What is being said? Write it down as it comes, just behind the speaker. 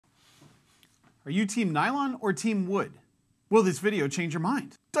Are you team nylon or team wood? Will this video change your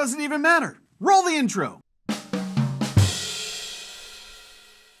mind? Does it even matter? Roll the intro.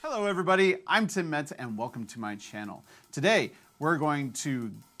 Hello everybody, I'm Tim Metz and welcome to my channel. Today, we're going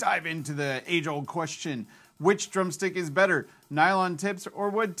to dive into the age-old question, which drumstick is better, nylon tips or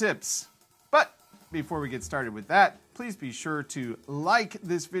wood tips? But before we get started with that, please be sure to like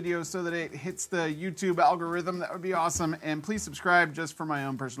this video so that it hits the YouTube algorithm. That would be awesome. And please subscribe just for my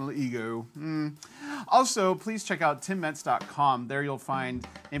own personal ego. Also, please check out timmetz.com. There you'll find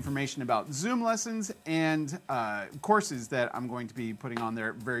information about Zoom lessons and courses that I'm going to be putting on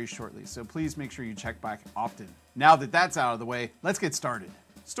there very shortly. So please make sure you check back often. Now that that's out of the way, let's get started.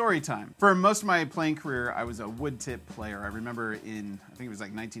 Story time. For most of my playing career, I was a wood tip player. I remember in, I think it was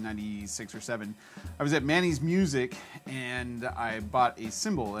like 1996 or 7, I was at Manny's Music and I bought a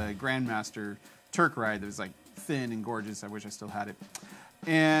cymbal, a Grandmaster Turk Ride that was like thin and gorgeous. I wish I still had it.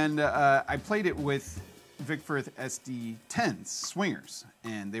 And I played it with Vic Firth SD10s, swingers,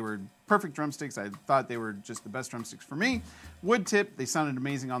 and they were perfect drumsticks. I thought they were just the best drumsticks for me. Wood tip, they sounded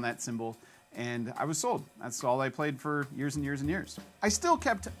amazing on that cymbal. And I was sold. That's all I played for years and years and years. I still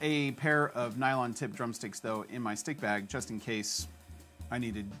kept a pair of nylon tip drumsticks though in my stick bag just in case I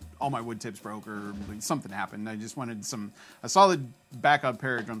needed, all my wood tips broke or something happened. I just wanted a solid backup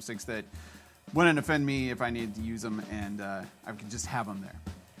pair of drumsticks that wouldn't offend me if I needed to use them, and I could just have them there.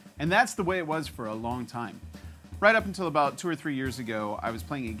 And that's the way it was for a long time. Right up until about 2 or 3 years ago, I was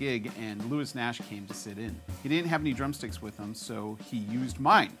playing a gig and Lewis Nash came to sit in. He didn't have any drumsticks with him, so he used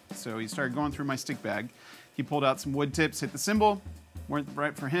mine. So he started going through my stick bag. He pulled out some wood tips, hit the cymbal, weren't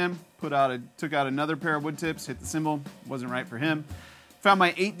right for him. Took out another pair of wood tips, hit the cymbal, wasn't right for him. Found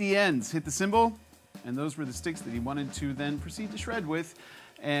my 8D ends, hit the cymbal, and those were the sticks that he wanted to then proceed to shred with.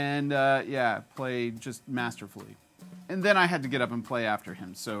 And yeah, play just masterfully. And then I had to get up and play after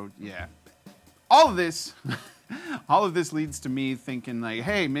him, so yeah. All of this leads to me thinking like,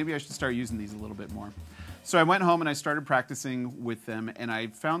 hey, maybe I should start using these a little bit more. So I went home and I started practicing with them, and I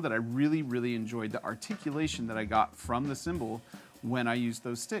found that I really, really enjoyed the articulation that I got from the cymbal when I used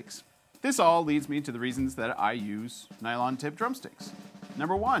those sticks. This all leads me to the reasons that I use nylon tip drumsticks.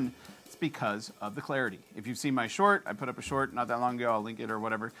 Number one, it's because of the clarity. If you've seen my short, I put up a short not that long ago, I'll link it or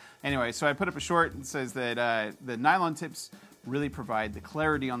whatever. Anyway, so I put up a short that says that the nylon tips really provide the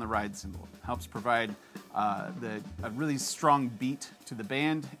clarity on the ride cymbal. Helps provide a really strong beat to the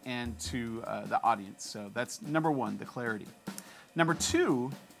band and to the audience. So that's number one, the clarity. Number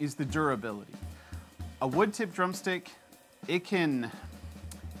two is the durability. A wood tip drumstick, as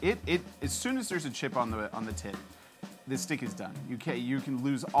soon as there's a chip on the tip, the stick is done. You can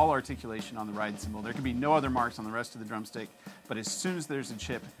lose all articulation on the ride cymbal. There can be no other marks on the rest of the drumstick, but as soon as there's a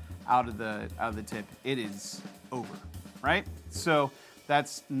chip out of the tip, it is over. Right? So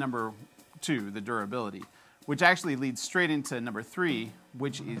that's number two, the durability, which actually leads straight into number three,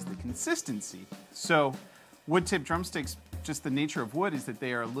 which is the consistency. So wood tip drumsticks, just the nature of wood is that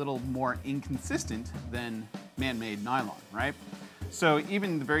they are a little more inconsistent than man-made nylon, right? So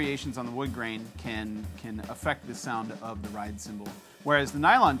even the variations on the wood grain can affect the sound of the ride cymbal. Whereas the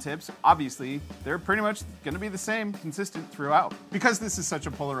nylon tips, obviously, they're pretty much going to be the same, consistent throughout. Because this is such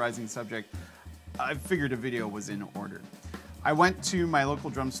a polarizing subject, I figured a video was in order. I went to my local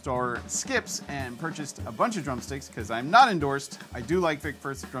drum store, Skips, and purchased a bunch of drumsticks because I'm not endorsed. I do like Vic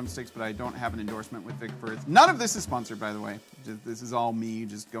Firth's drumsticks, but I don't have an endorsement with Vic Firth. None of this is sponsored, by the way. This is all me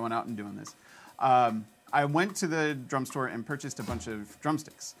just going out and doing this. I went to the drum store and purchased a bunch of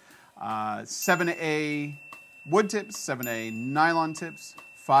drumsticks. 7A wood tips, 7A nylon tips,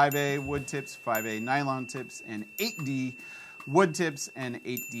 5A wood tips, 5A nylon tips, and 8D wood tips and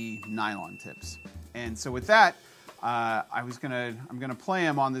 8D nylon tips. And so with that, I'm gonna play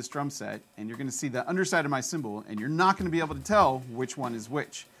them on this drum set, and you're gonna see the underside of my cymbal, and you're not gonna be able to tell which one is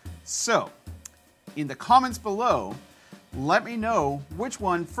which. So, in the comments below, let me know which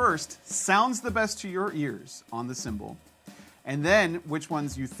one first sounds the best to your ears on the cymbal, and then which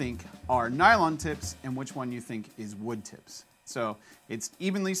ones you think are nylon tips and which one you think is wood tips. So it's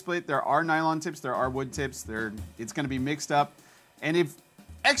evenly split. There are nylon tips, there are wood tips. It's going to be mixed up, and if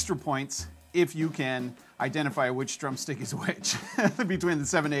extra points if you can identify which drumstick is which between the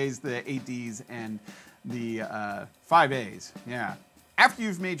 7As, the 8Ds, and the 5As. Yeah. After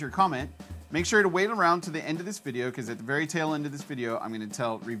you've made your comment, make sure to wait around to the end of this video, because at the very tail end of this video, I'm going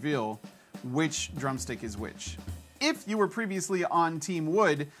to reveal which drumstick is which. If you were previously on Team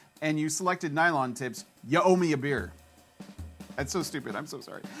Wood and you selected nylon tips, you owe me a beer. That's so stupid. I'm so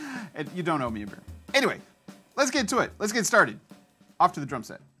sorry. And you don't owe me a beer. Anyway, let's get to it. Let's get started. Off to the drum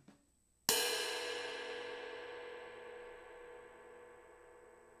set.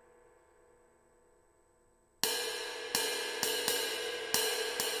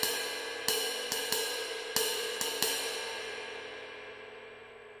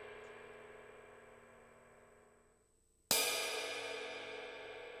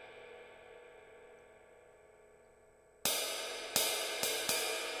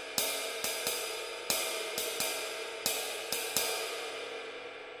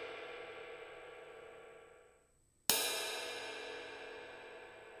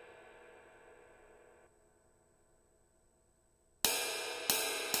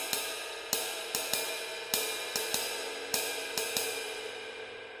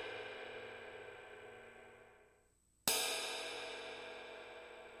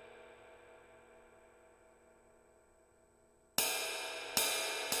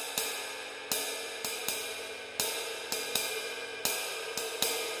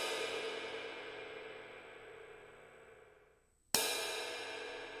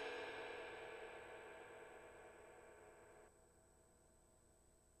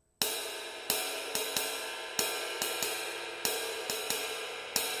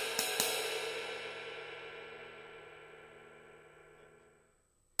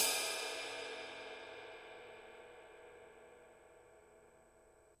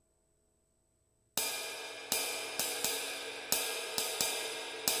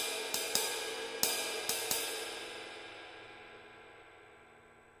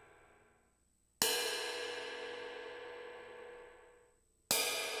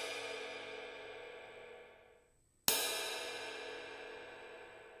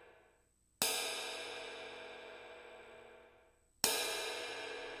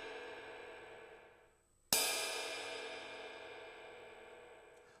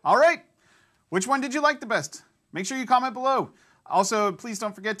 All right, which one did you like the best? Make sure you comment below. Also, please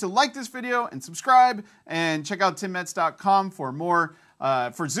don't forget to like this video and subscribe, and check out timmetz.com for more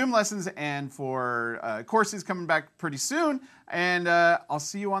for Zoom lessons and for courses coming back pretty soon. And I'll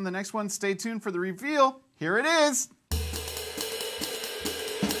see you on the next one. Stay tuned for the reveal. Here it is.